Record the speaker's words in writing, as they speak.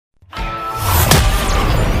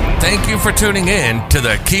Thank you for tuning in to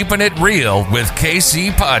the Keeping It Real with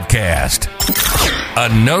KC podcast, a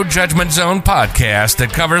no judgment zone podcast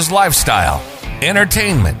that covers lifestyle,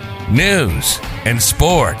 entertainment, news, and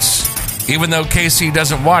sports. Even though KC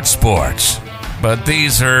doesn't watch sports, but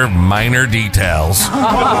these are minor details.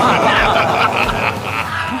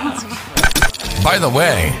 By the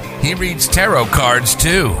way, he reads tarot cards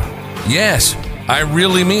too. Yes, I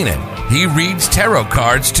really mean it. He reads tarot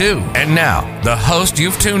cards too. And now, the host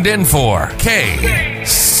you've tuned in for,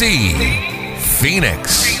 KC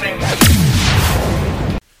Phoenix.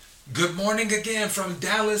 Good morning again from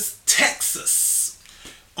Dallas, Texas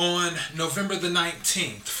on November the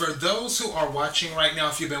 19th. For those who are watching right now,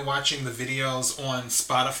 if you've been watching the videos on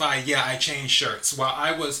Spotify, yeah, I changed shirts. While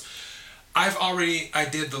I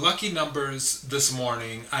did the lucky numbers this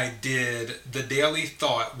morning. I did the daily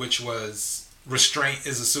thought, which was restraint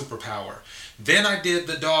is a superpower. Then I did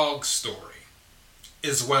the dog story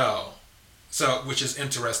as well. So, which is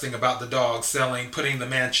interesting about the dog putting the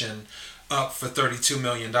mansion up for $32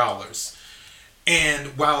 million.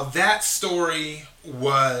 And while that story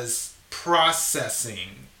was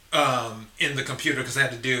processing in the computer, because I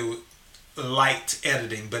had to do light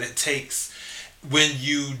editing, but when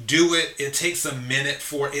you do it, it takes a minute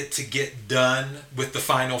for it to get done with the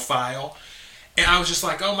final file. And I was just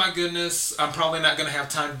like, oh my goodness, I'm probably not going to have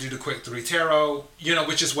time to do the Quick 3 Tarot,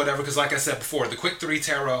 which is whatever. Because like I said before, the Quick 3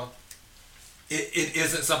 Tarot, it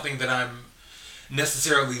isn't something that I'm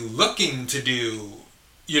necessarily looking to do,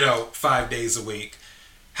 5 days a week.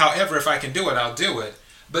 However, if I can do it, I'll do it.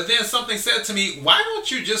 But then something said to me, why don't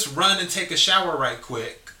you just run and take a shower right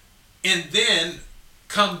quick and then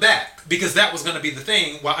come back? Because that was going to be the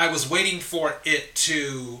thing. While I was waiting for it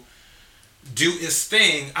to do its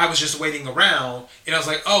thing, I was just waiting around, and I was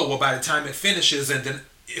like, oh, well, by the time it finishes, and then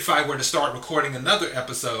if I were to start recording another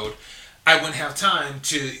episode, I wouldn't have time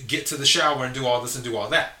to get to the shower and do all this and do all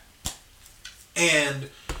that. And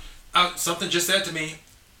something just said to me,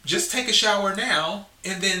 just take a shower now,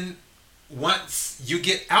 and then once you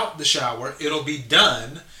get out the shower, it'll be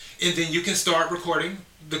done, and then you can start recording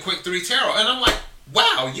the Quick 3 Tarot. And I'm like,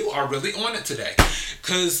 wow, you are really on it today.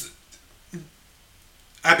 Because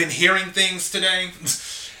I've been hearing things today,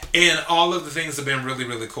 and all of the things have been really,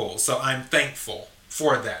 really cool. So I'm thankful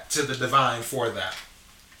for that, to the divine for that.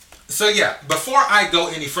 So yeah, before I go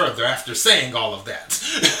any further, after saying all of that,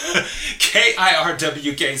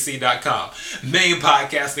 KIRWKC.com, main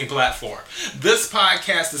podcasting platform. This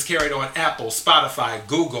podcast is carried on Apple, Spotify,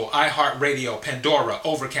 Google, iHeartRadio, Pandora,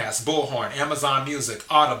 Overcast, Bullhorn, Amazon Music,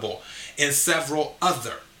 Audible, and several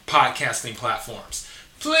other podcasting platforms.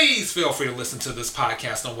 Please feel free to listen to this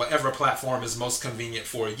podcast on whatever platform is most convenient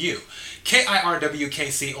for you.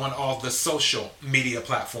 KIRWKC on all the social media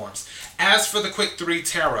platforms. As for the Quick 3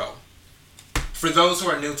 Tarot, for those who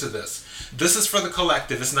are new to this is for the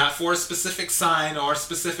collective. It's not for a specific sign or a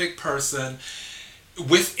specific person.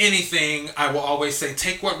 With anything, I will always say,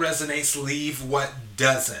 take what resonates, leave what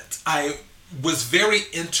doesn't. I was very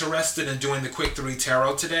interested in doing the Quick 3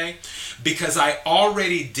 Tarot today because I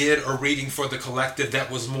already did a reading for the collective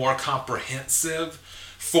that was more comprehensive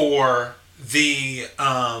for the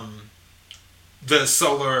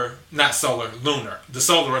lunar. The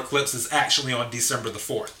solar eclipse is actually on December the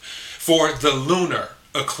 4th. For the lunar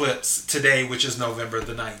eclipse today, which is November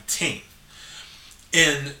the 19th.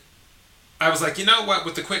 And I was like, you know what,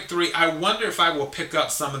 with the Quick 3, I wonder if I will pick up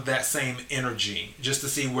some of that same energy just to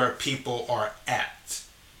see where people are at.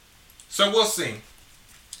 So we'll see.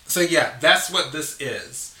 So yeah, that's what this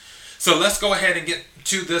is. So let's go ahead and get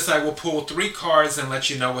to this. I will pull 3 cards and let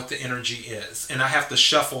you know what the energy is. And I have to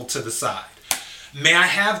shuffle to the side. May I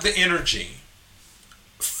have the energy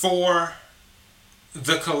for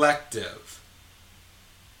the collective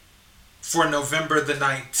for November the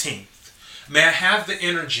 19th? May I have the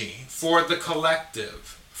energy for the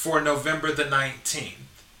collective for November the 19th?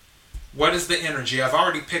 What is the energy? I've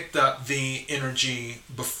already picked up the energy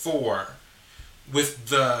before with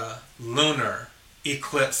the lunar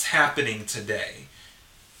eclipse happening today.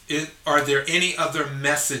 Are there any other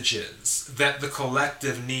messages that the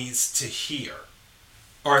collective needs to hear?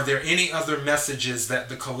 Are there any other messages that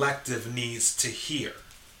the collective needs to hear?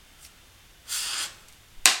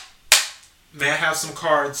 May I have some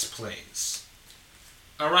cards, please?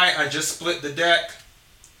 All right, I just split the deck.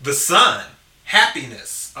 The Sun,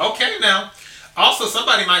 happiness. Okay, now. Also,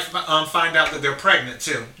 somebody might find out that they're pregnant,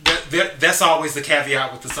 too. That's always the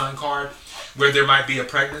caveat with the Sun card, where there might be a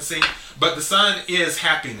pregnancy. But the Sun is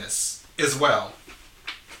happiness as well.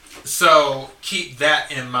 So keep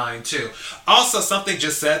that in mind, too. Also, something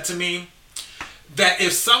just said to me that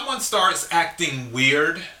if someone starts acting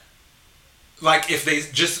weird, like if they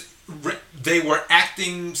just they were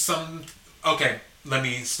acting some... Okay, let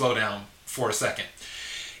me slow down for a second.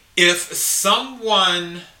 If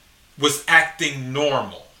someone was acting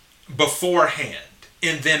normal beforehand,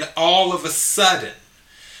 and then all of a sudden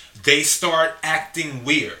they start acting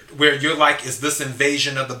weird, where you're like, is this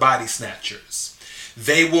invasion of the body snatchers?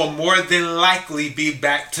 They will more than likely be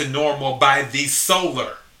back to normal by the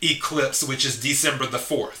solar eclipse, which is December the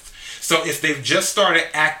 4th. So if they've just started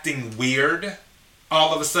acting weird,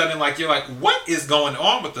 all of a sudden, like, you're like, what is going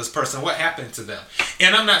on with this person? What happened to them?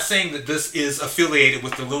 And I'm not saying that this is affiliated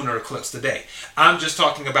with the lunar eclipse today. I'm just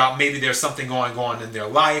talking about maybe there's something going on in their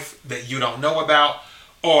life that you don't know about,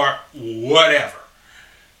 or whatever.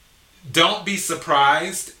 Don't be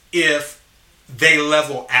surprised if they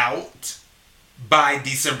level out by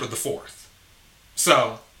December the 4th.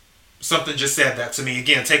 So, something just said that to me.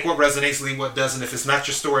 Again, take what resonates, leave what doesn't. If it's not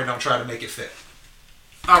your story, don't try to make it fit.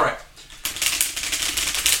 All right.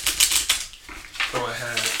 Go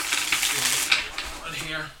ahead. On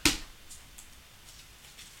here.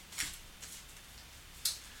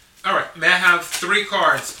 All right. May I have 3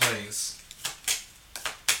 cards, please?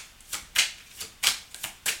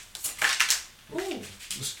 Ooh.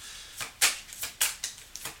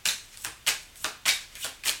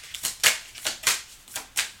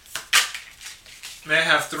 May I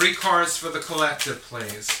have 3 cards for the collective,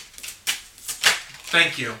 please?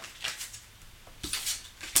 Thank you.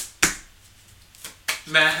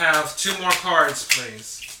 May I have 2 more cards,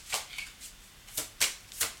 please?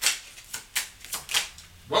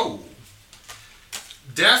 Whoa.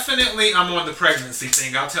 Definitely I'm on the pregnancy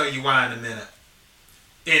thing. I'll tell you why in a minute.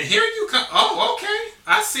 And here you come. Oh, okay.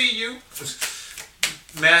 I see you.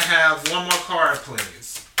 May I have 1 more card,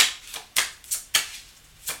 please?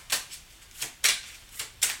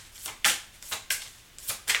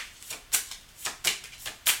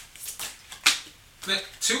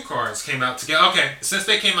 Two cards came out together. Okay, since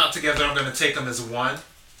they came out together, I'm going to take them as one.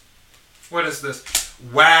 What is this?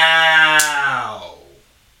 Wow.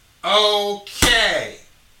 Okay.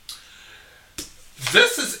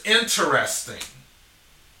 This is interesting.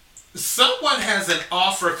 Someone has an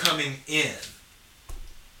offer coming in.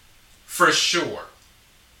 For sure.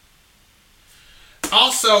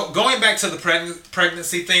 Also, going back to the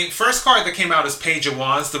pregnancy thing, first card that came out is Page of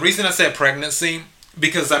Wands. The reason I said pregnancy,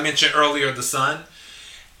 because I mentioned earlier the sun.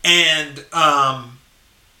 And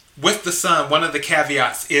with the sun, one of the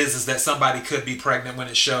caveats is that somebody could be pregnant when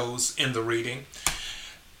it shows in the reading.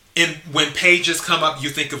 And when pages come up, you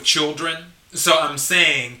think of children. So I'm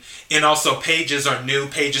saying, and also pages are new.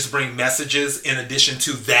 Pages bring messages in addition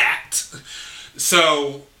to that.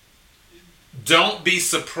 So don't be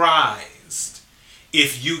surprised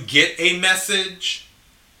if you get a message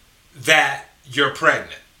that you're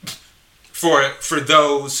pregnant. For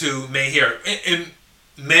those who may hear. And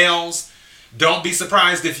males, don't be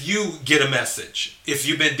surprised if you get a message. If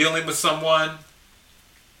you've been dealing with someone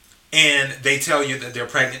and they tell you that they're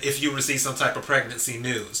pregnant, if you receive some type of pregnancy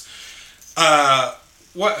news.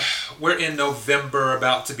 We're in November,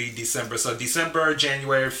 about to be December. So December,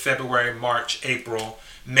 January, February, March, April,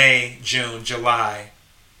 May, June, July,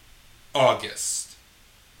 August.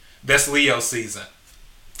 That's Leo season.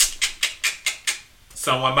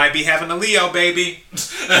 Someone might be having a Leo baby.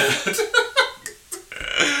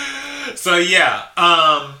 So yeah,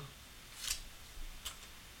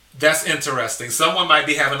 that's interesting. Someone might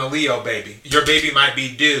be having a Leo baby. Your baby might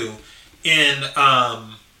be due in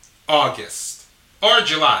August or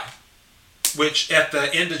July, which at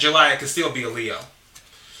the end of July it could still be a Leo.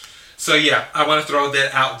 So yeah, I want to throw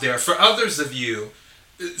that out there. For others of you,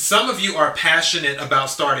 some of you are passionate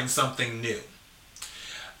about starting something new.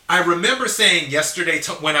 I remember saying yesterday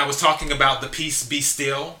when I was talking about the Peace Be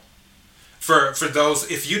Still, for those,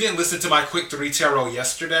 if you didn't listen to my Quick 3 Tarot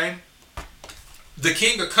yesterday, the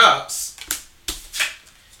King of Cups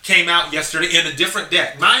came out yesterday in a different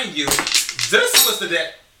deck. Mind you, this was the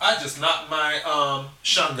deck, I just knocked my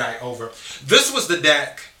Shungite over. This was the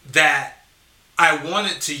deck that I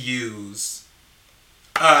wanted to use,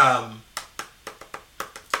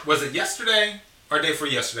 was it yesterday or day before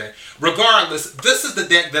yesterday? Regardless, this is the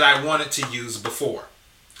deck that I wanted to use before.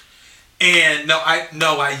 And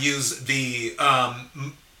I used the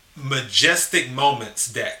Majestic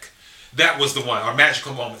Moments deck. That was the one, or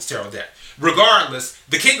Magical Moments Tarot deck. Regardless,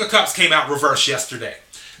 the King of Cups came out reversed yesterday.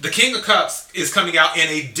 The King of Cups is coming out in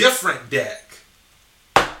a different deck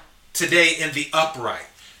today in the upright.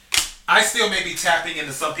 I still may be tapping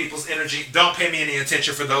into some people's energy. Don't pay me any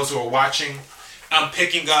attention for those who are watching. I'm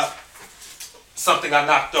picking up something I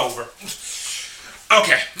knocked over.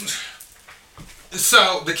 Okay.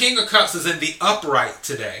 So, the King of Cups is in the upright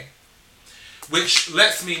today, which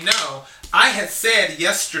lets me know I had said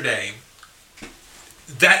yesterday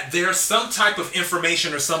that there's some type of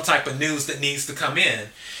information or some type of news that needs to come in.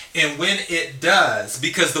 And when it does,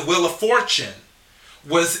 because the Wheel of Fortune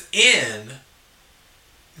was in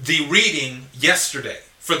the reading yesterday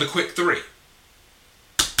for the quick 3.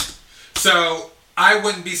 So I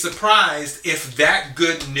wouldn't be surprised if that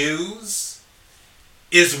good news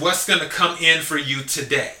is what's going to come in for you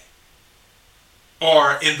today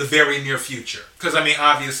or in the very near future. Because, I mean,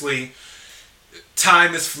 obviously,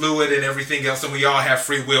 time is fluid and everything else, and we all have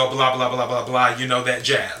free will, blah, blah, blah, blah, blah, you know that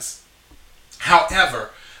jazz.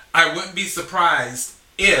 However, I wouldn't be surprised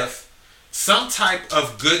if some type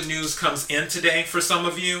of good news comes in today for some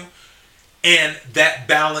of you, and that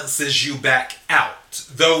balances you back out.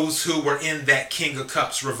 Those who were in that King of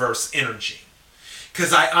Cups reverse energy.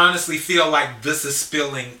 Because I honestly feel like this is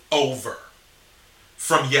spilling over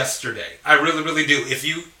from yesterday. I really, really do. If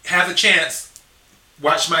you have a chance,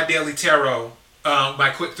 watch my daily tarot,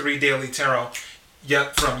 my quick 3 daily tarot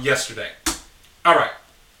from yesterday. All right.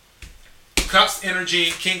 Cups energy,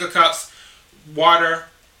 King of Cups, water,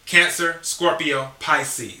 Cancer, Scorpio,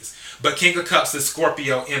 Pisces. But King of Cups is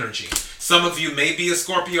Scorpio energy. Some of you may be a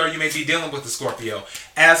Scorpio or you may be dealing with a Scorpio.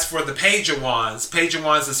 As for the Page of Wands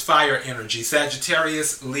is fire energy.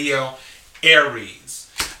 Sagittarius, Leo,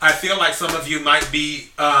 Aries. I feel like some of you might be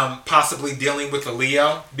possibly dealing with a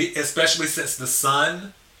Leo, especially since the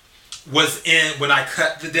sun was in, when I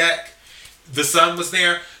cut the deck, the sun was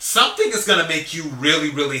there. Something is going to make you really,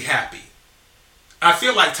 really happy. I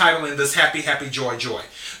feel like titling this Happy, Happy, Joy, Joy.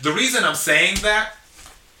 The reason I'm saying that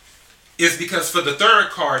is because for the third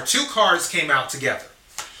card, 2 cards came out together.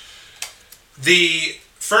 The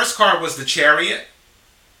first card was the Chariot.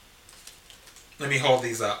 Let me hold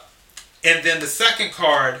these up. And then the second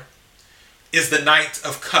card is the Knight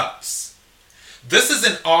of Cups. This is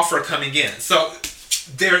an offer coming in. So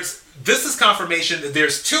this is confirmation that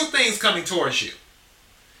there's 2 things coming towards you.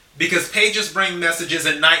 Because pages bring messages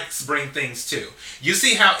and knights bring things too. You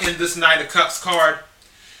see how in this Knight of Cups card,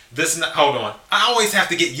 hold on. I always have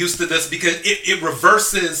to get used to this because it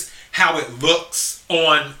reverses how it looks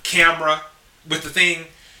on camera with the thing.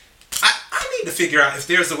 I need to figure out if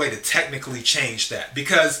there's a way to technically change that.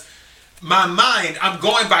 Because my mind, I'm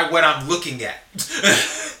going by what I'm looking at.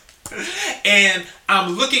 And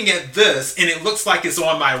I'm looking at this and it looks like it's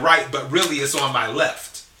on my right, but really it's on my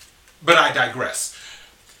left. But I digress.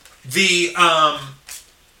 The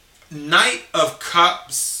Knight of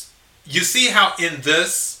Cups, you see how in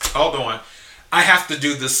this, hold on, I have to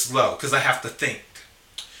do this slow because I have to think.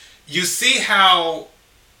 You see how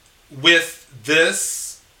with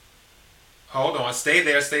this, hold on, stay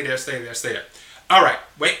there. All right,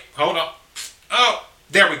 wait, hold on. Oh,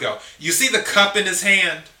 there we go. You see the cup in his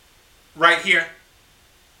hand right here?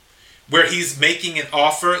 Where he's making an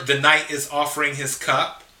offer, the knight is offering his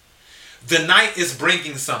cup. The knight is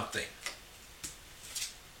bringing something.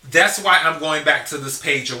 That's why I'm going back to this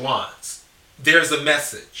Page of Wands. There's a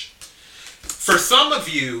message. For some of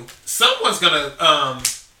you, someone's going to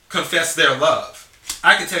confess their love.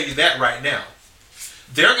 I can tell you that right now.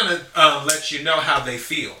 They're going to let you know how they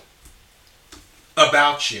feel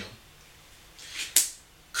about you.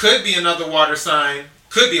 Could be another water sign.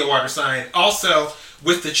 Could be a water sign. Also,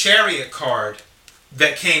 with the Chariot card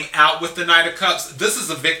that came out with the Knight of Cups, this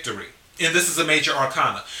is a victory. And this is a major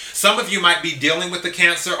arcana. Some of you might be dealing with the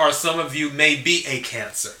Cancer, or some of you may be a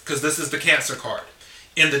Cancer, because this is the Cancer card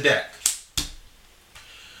in the deck.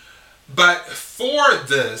 But for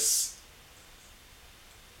this,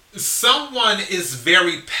 someone is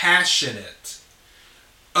very passionate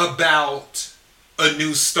about a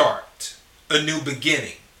new start, a new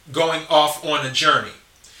beginning, going off on a journey.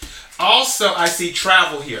 Also, I see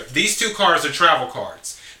travel here. These 2 cards are travel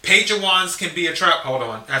cards. Page of Wands can be a travel... Hold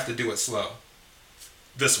on, I have to do it slow.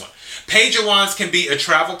 This one. Page of Wands can be a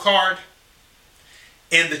travel card,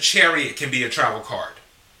 and the Chariot can be a travel card.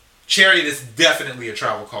 Chariot is definitely a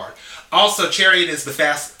travel card. Also, Chariot is the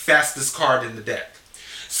fastest card in the deck.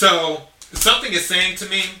 So, something is saying to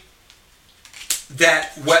me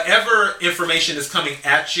that whatever information is coming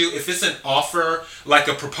at you, if it's an offer, like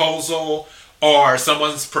a proposal, or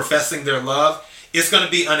someone's professing their love, it's going to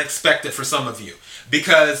be unexpected for some of you.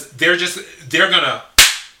 Because they're going to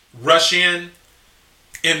rush in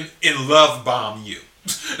and love bomb you.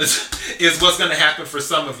 Is what's going to happen for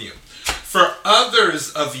some of you. For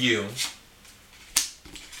others of you,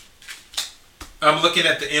 I'm looking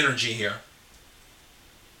at the energy here.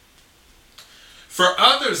 For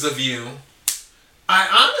others of you, I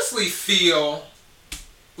honestly feel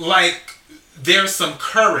like there's some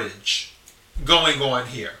courage going on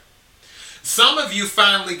here. Some of you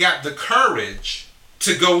finally got the courage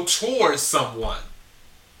to go towards someone.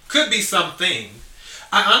 Could be something.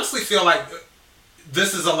 I honestly feel like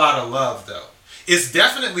this is a lot of love, though. It's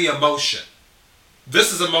definitely emotion.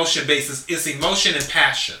 This is emotion based. It's emotion and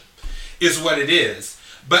passion is what it is.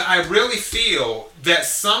 But I really feel that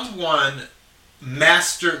someone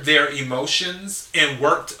mastered their emotions and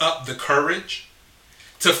worked up the courage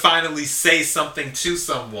to finally say something to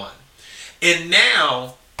someone. And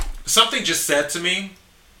now, something just said to me,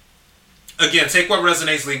 again, take what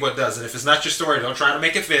resonates, leave what doesn't. If it's not your story, don't try to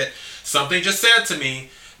make it fit. Something just said to me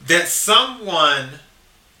that someone,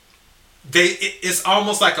 it's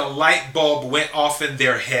almost like a light bulb went off in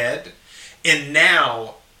their head, and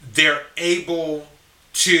now they're able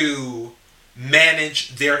to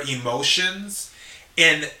manage their emotions.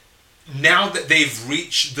 And now that they've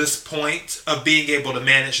reached this point of being able to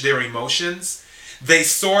manage their emotions, they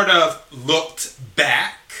sort of looked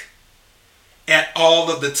back at all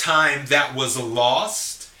of the time that was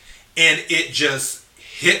lost, and it just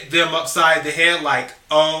hit them upside the head like,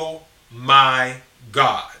 oh my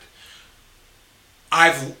God,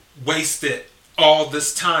 I've wasted all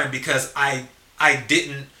this time because I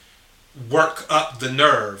didn't work up the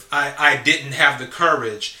nerve. I didn't have the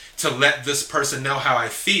courage to let this person know how I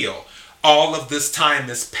feel. All of this time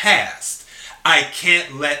is past. I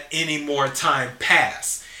can't let any more time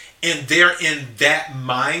pass. And they're in that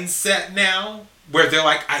mindset now where they're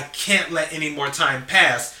like, I can't let any more time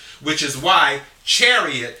pass, which is why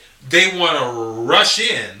Chariot, they want to rush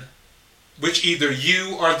in, which either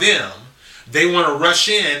you or them, they want to rush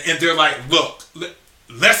in and they're like, look,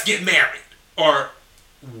 let's get married or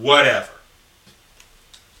whatever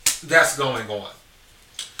that's going on.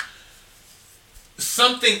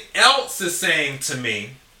 Something else is saying to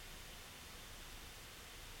me,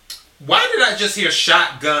 why did I just hear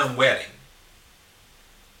shotgun wedding?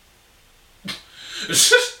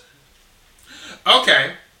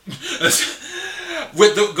 Okay.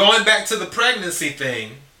 With going back to the pregnancy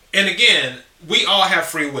thing, and again, we all have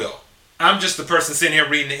free will. I'm just the person sitting here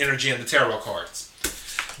reading the energy and the tarot cards.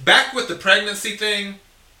 Back with the pregnancy thing,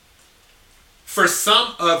 for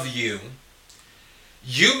some of you,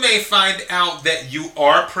 you may find out that you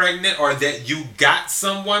are pregnant or that you got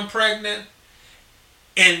someone pregnant,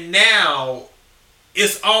 and now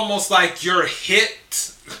it's almost like you're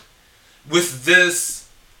hit with this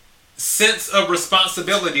sense of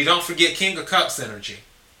responsibility. Don't forget King of Cups energy.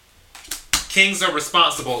 Kings are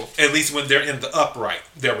responsible, at least when they're in the upright,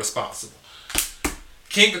 they're responsible.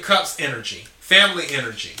 King of Cups energy, family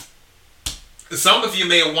energy. Some of you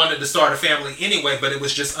may have wanted to start a family anyway, but it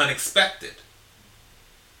was just unexpected.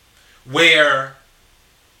 Where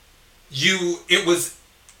it was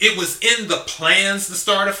in the plans to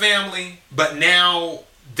start a family, but now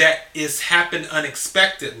that it's happened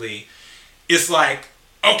unexpectedly, it's like,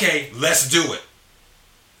 okay, let's do it.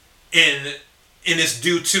 And it's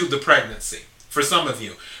due to the pregnancy for some of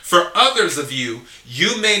you. For others of you,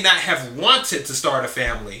 you may not have wanted to start a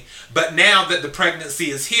family, but now that the pregnancy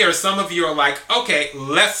is here, some of you are like, okay,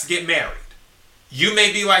 let's get married. You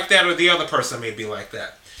may be like that, or the other person may be like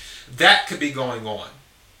that. That could be going on.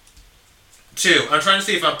 2, I'm trying to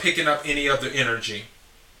see if I'm picking up any other energy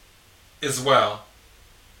as well.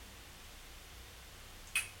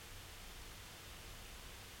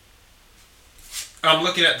 I'm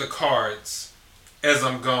looking at the cards as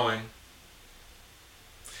I'm going.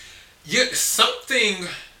 Something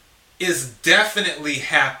is definitely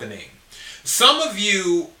happening. Some of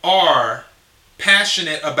you are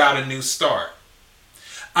passionate about a new start.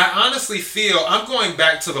 I honestly feel, I'm going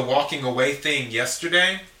back to the walking away thing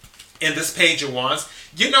yesterday in this Page of Wands.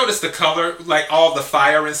 You notice the color, like all the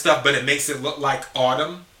fire and stuff, but it makes it look like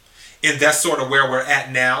autumn. And that's sort of where we're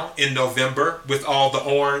at now in November with all the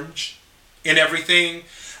orange and everything.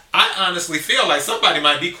 I honestly feel like somebody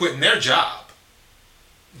might be quitting their job.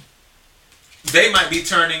 They might be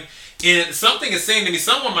turning in, something is saying to me,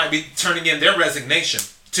 someone might be turning in their resignation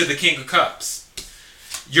to the King of Cups.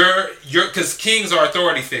 Because kings are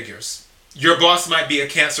authority figures. Your boss might be a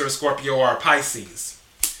Cancer, a Scorpio, or a Pisces.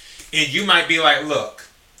 And you might be like, look,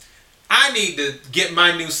 I need to get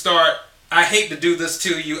my new start. I hate to do this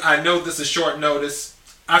to you. I know this is short notice.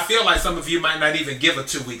 I feel like some of you might not even give a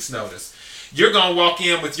 2 weeks notice. You're going to walk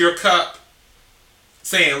in with your cup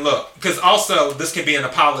saying, look, because also this can be an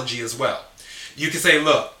apology as well. You can say,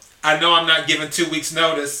 look, I know I'm not giving 2 weeks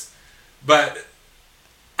notice, but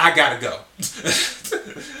I gotta go.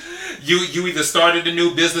 You either started a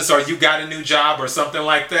new business or you got a new job or something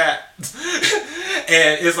like that.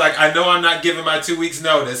 And it's like, I know I'm not giving my 2 weeks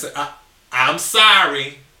notice. I'm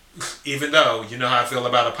sorry, even though you know how I feel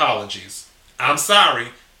about apologies. I'm sorry,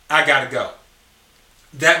 I gotta go.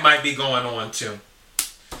 That might be going on too.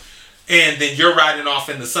 And then you're riding off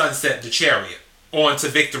in the sunset, the Chariot, on to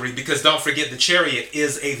victory, because don't forget the Chariot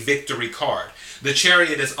is a victory card. The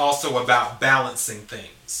Chariot is also about balancing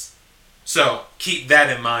things. So keep that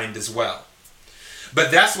in mind as well.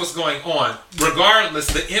 But that's what's going on. Regardless,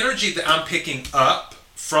 the energy that I'm picking up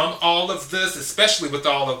from all of this, especially with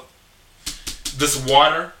all of this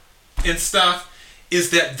water and stuff, is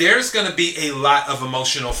that there's going to be a lot of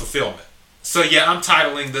emotional fulfillment. So yeah, I'm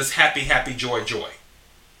titling this Happy, Happy, Joy, Joy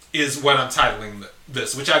is what I'm titling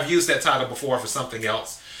this, which I've used that title before for something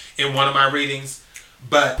else in one of my readings,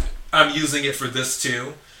 but I'm using it for this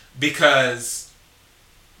too, because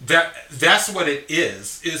that's what it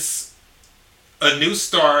is. It's a new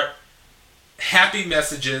start, happy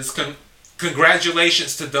messages,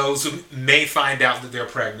 congratulations to those who may find out that they're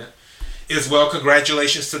pregnant, as well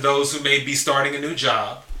congratulations to those who may be starting a new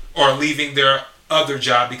job or leaving their other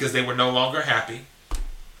job because they were no longer happy.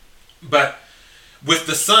 But with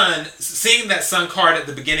the sun, seeing that sun card at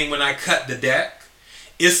the beginning when I cut the deck,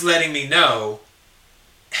 it's letting me know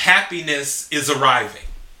happiness is arriving.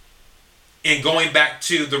 And going back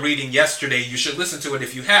to the reading yesterday, you should listen to it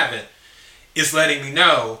if you haven't, it's letting me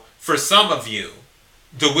know, for some of you,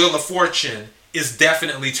 the Wheel of Fortune is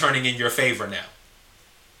definitely turning in your favor now.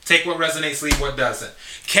 Take what resonates, leave what doesn't.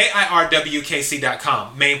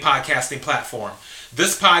 KIRWKC.com, main podcasting platform.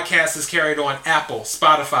 This podcast is carried on Apple,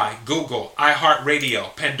 Spotify, Google,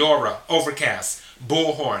 iHeartRadio, Pandora, Overcast,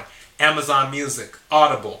 Bullhorn, Amazon Music,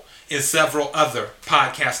 Audible, and several other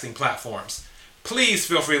podcasting platforms. Please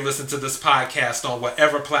feel free to listen to this podcast on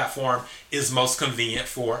whatever platform is most convenient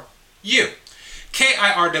for you.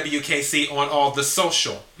 KIRWKC on all the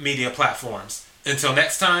social media platforms. Until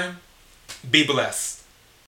next time, be blessed.